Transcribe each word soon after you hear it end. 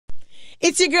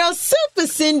It's your girl, Supa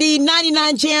Cindy,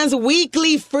 99 Jams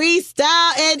Weekly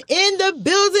Freestyle. And in the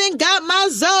building, got my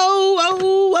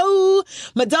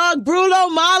my dog, Bruno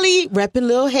Mali, repping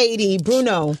Lil Haiti.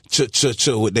 Bruno.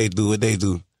 Chill, what they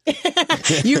do.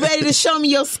 You ready to show me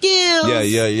your skills?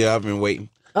 Yeah, I've been waiting.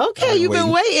 Okay, you've been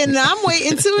waiting. I'm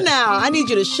waiting too now. I need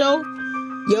you to show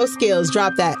your skills.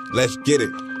 Drop that. Let's get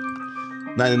it.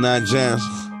 99 Jams.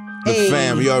 The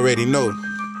fam, you already know.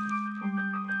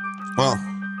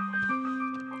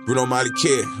 Bruno Mali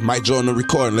kid, Mike join the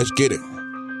recording. Let's get it.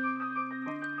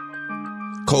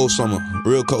 Cold summer,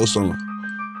 real cold summer.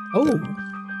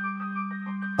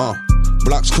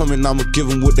 Blocks coming, I'ma give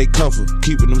them what they comfort.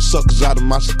 Keeping them suckers out of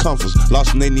my circumference. Lost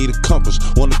them, they need a compass.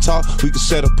 Wanna talk? We can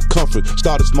set up a comfort.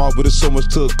 Started small, but it's so much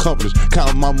to accomplish.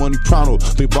 Counting my money pronto.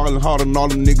 Been ballin' harder than all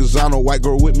them niggas I know. White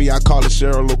girl with me, I call it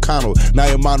Cheryl Locano. Now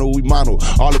your mano, we mono.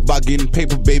 All about getting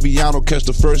paper, baby, I don't catch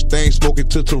the first thing, smoking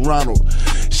to Toronto.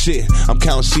 Shit, I'm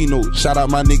counting C-note. Shout out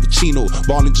my nigga Chino.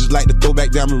 Ballin' just like the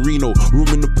throwback down Marino. Room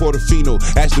in the Portofino.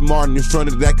 Aston Martin in front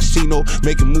of that casino.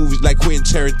 Making movies like Quentin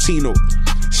Tarantino.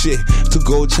 Shit, 2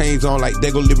 gold chains on like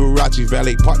Dago Liberace.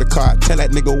 Valet park the car, tell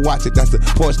that nigga watch it. That's the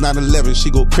Porsche 911. She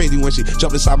go crazy when she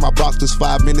jumped inside my boxers.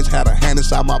 5 minutes, had her hand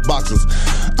inside my boxers.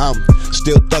 I'm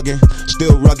still thuggin',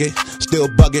 still rugged, still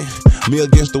buggin'. Me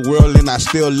against the world and I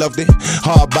still loved it.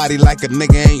 Hard body like a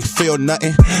nigga ain't feel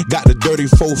nothing. Got the dirty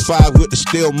 4-5 with the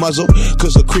steel muzzle.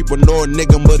 Cause a creeper know a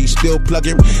nigga but he still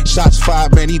plugging. Shots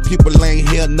fired, man, these people ain't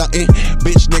hear nothing.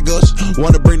 Bitch niggas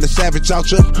wanna bring the savage out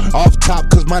ya. Off top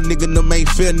cause my nigga them ain't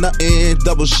feel nothing.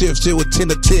 Double shift till with 10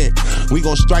 to 10. We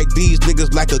gon' strike these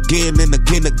niggas like again and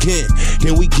again.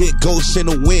 Can we get ghosts in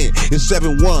the wind? It's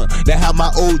 7-1. That how my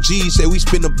OGs say we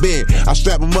spin a bin. I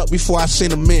strap them up before I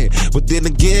send them in. But then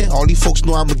again, all these folks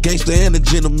know I'm a gangster and a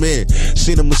gentleman.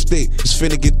 Seen a mistake, it's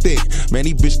finna get thick. Man,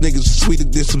 these bitch niggas are sweeter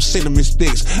than some cinnamon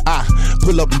sticks. I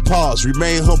pull up and pause,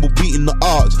 remain humble, beating the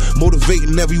odds.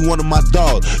 Motivating every one of my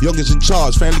dogs. Youngest in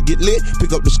charge, family get lit,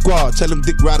 pick up the squad. Tell them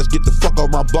dick riders get the fuck off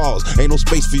my balls. Ain't no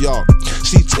space for y'all.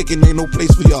 She taking, ain't no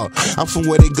place for y'all. I'm from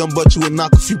where they gun butt you and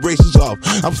knock a few braces off.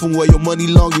 I'm from where your money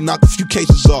long, you knock a few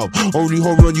cases off. Only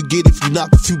home run you get if you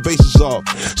knock a few bases off.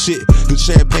 Shit, good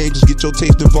champagne, just get your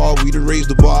taste involved. We done raised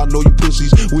the bar, I know you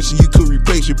pussies wishing you could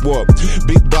replace your boy.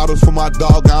 Big bottles for my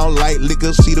dog, I don't like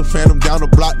liquor. See the phantom down the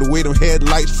block, the way them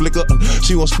headlights flicker.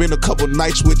 She gon' spend a couple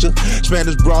nights with ya.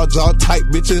 Spanish broads, all tight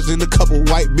bitches, and a couple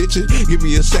white bitches. Give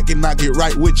me a second, I get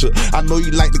right with ya. I know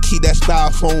you like to keep that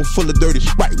styrofoam full of dirty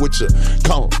Sprite with ya.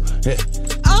 Come on. Hey.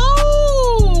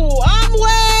 Oh, I'm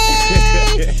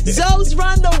way. Zoes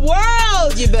run the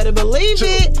world. You better believe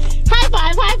it. High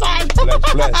five.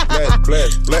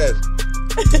 Bless.